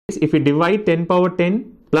if we divide 10 power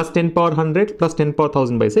 10 plus 10 power 100 plus 10 power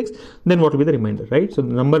 1000 by 6, then what will be the remainder, right? So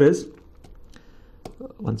the number is,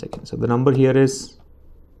 one second, so the number here is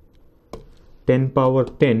 10 power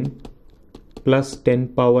 10 plus 10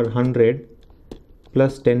 power 100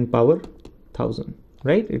 plus 10 power 1000,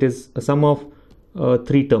 right? It is a sum of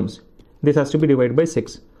 3 terms. This has to be divided by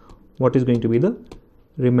 6. What is going to be the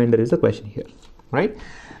remainder is the question here, right?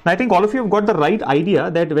 Now, I think all of you have got the right idea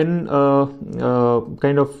that when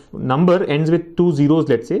kind of number ends with 2 zeros,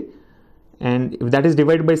 let's say, and if that is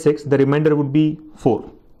divided by 6, the remainder would be 4.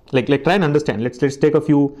 Like try and understand. Let's take a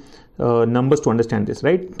few numbers to understand this,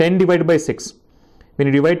 right? 10 divided by 6. When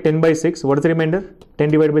you divide 10 by 6, what is the remainder? 10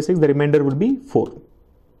 divided by 6, the remainder would be 4,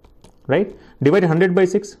 right? Divide 100 by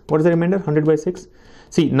 6, what is the remainder? 100 by 6.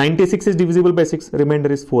 See, 96 is divisible by 6,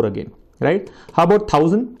 remainder is 4 again, right? How about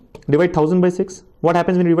 1000? Divide 1000 by 6. What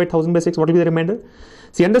happens when you divide 1000 by 6? What will be the remainder?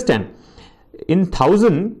 See, understand, in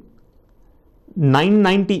 1000,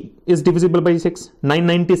 990 is divisible by 6.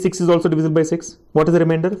 996 is also divisible by 6. What is the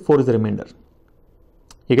remainder? 4 is the remainder.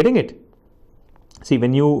 You getting it? See,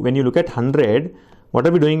 when you look at 100, what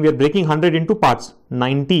are we doing? We are breaking 100 into parts.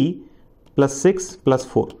 90 plus 6 plus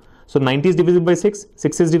 4. So 90 is divisible by 6.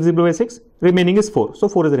 6 is divisible by 6. Remaining is 4. So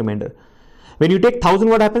 4 is the remainder. When you take 1000,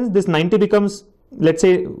 what happens? This 90 becomes, let's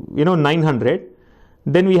say, 900.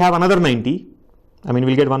 Then we have another 90. I mean,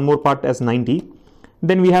 we'll get one more part as 90.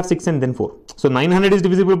 Then we have 6 and then 4. So 900 is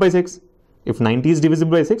divisible by 6. If 90 is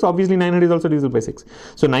divisible by 6, obviously 900 is also divisible by 6.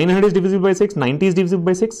 So 900 is divisible by 6, 90 is divisible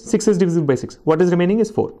by 6, 6 is divisible by 6. What is remaining is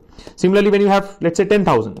 4. Similarly, when you have, let's say,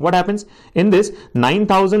 10,000, what happens? In this,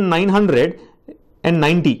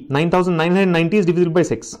 9,990 is divisible by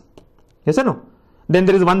 6. Yes or no? Then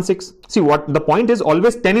there is 1 6. See, what the point is,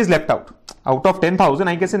 always 10 is left out. Out of 10,000,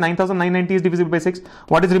 I can say 9,990 is divisible by 6.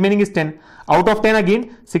 What is remaining is 10. Out of 10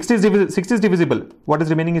 again, 6 is divisible. What is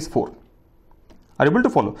remaining is 4. Are you able to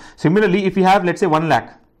follow? Similarly, if you have, let's say, 1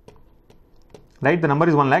 lakh, right? The number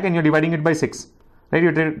is 1 lakh and you're dividing it by 6, right?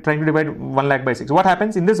 You're trying to divide 1 lakh by 6. What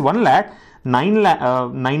happens? In this 1 lakh,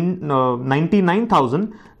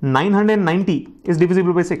 99,990 is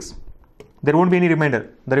divisible by 6. There won't be any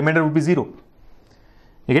remainder. The remainder would be 0.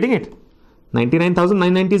 You're getting it?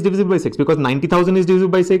 99,990 is divisible by 6 because 90,000 is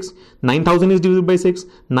divisible by 6, 9,000 is divisible by 6,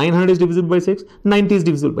 900 is divisible by 6, 90 is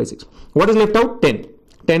divisible by 6. What is left out? 10.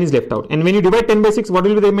 10 is left out. And when you divide 10 by 6, what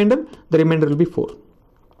will be the remainder? The remainder will be 4.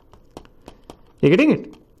 You're getting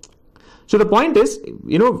it? So the point is,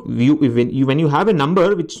 when you have a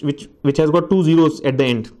number which has got 2 zeros at the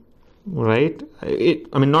end, right?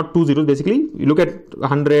 I mean, not 2 zeros, basically. You look at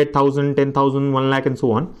 100, 1000, 10,000, 1 lakh and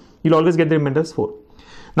so on. You'll always get the remainder as 4.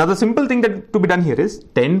 Now, the simple thing that to be done here is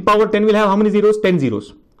 10 power 10 will have how many zeros? 10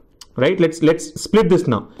 zeros, right? Let's split this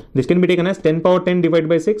now. This can be taken as 10 power 10 divided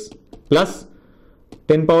by 6 plus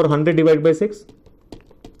 10 power 100 divided by 6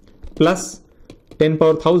 plus 10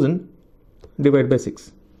 power 1000 divided by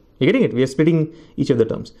 6. You're getting it? We are splitting each of the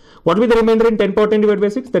terms. What will be the remainder in 10 power 10 divided by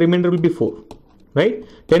 6? The remainder will be 4, right?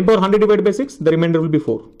 10 power 100 divided by 6, the remainder will be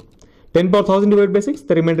 4. 10 power 1000 divided by 6,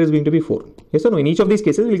 the remainder is going to be 4. Yes or no? In each of these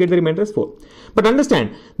cases, we'll get the remainder as 4. But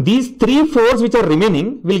understand, these 3 4s which are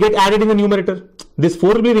remaining will get added in the numerator. This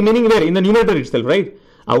 4 will be remaining where? In the numerator itself, right?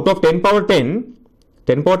 Out of 10 power 10,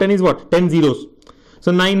 10 power 10 is what? 10 zeros.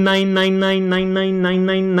 So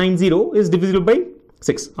 9999999990 is divisible by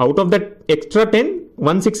 6. Out of that extra 10,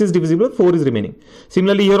 1 6 is divisible, 4 is remaining.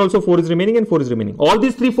 Similarly, here also 4 is remaining and 4 is remaining. All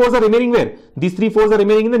these 3 4s are remaining where? These 3 4s are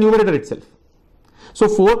remaining in the numerator itself. So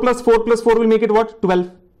 4 plus 4 plus 4 will make it what?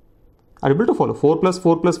 12. Are you able to follow? 4 plus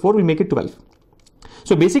 4 plus 4 will make it 12.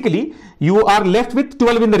 So basically, you are left with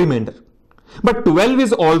 12 in the remainder. But 12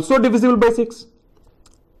 is also divisible by 6.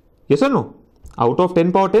 Yes or no? Out of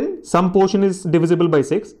 10 power 10, some portion is divisible by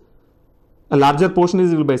 6. A larger portion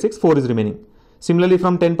is divisible by 6. 4 is remaining. Similarly,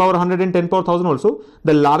 from 10 power 100 and 10 power 1000 also,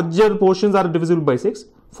 the larger portions are divisible by 6.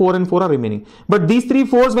 4 and 4 are remaining. But these 3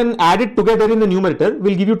 4s when added together in the numerator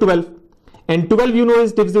will give you 12. And 12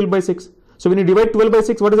 is divisible by 6. So when you divide 12 by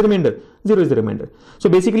 6, what is the remainder? 0 is the remainder. So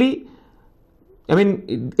basically, I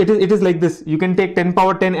mean, it is like this. You can take 10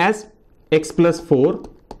 power 10 as x plus 4,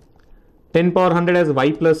 10 power 100 as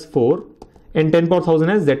y plus 4, and 10 power 1000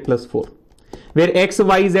 as z plus 4. Where x,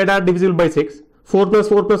 y, z are divisible by 6. 4 plus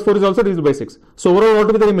 4 plus 4 is also divisible by 6. So overall, what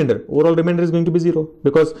will be the remainder? Overall remainder is going to be 0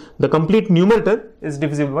 because the complete numerator is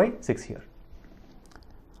divisible by 6 here.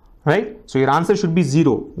 Right? So your answer should be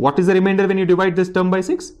 0. What is the remainder when you divide this term by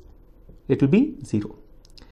 6? It will be 0.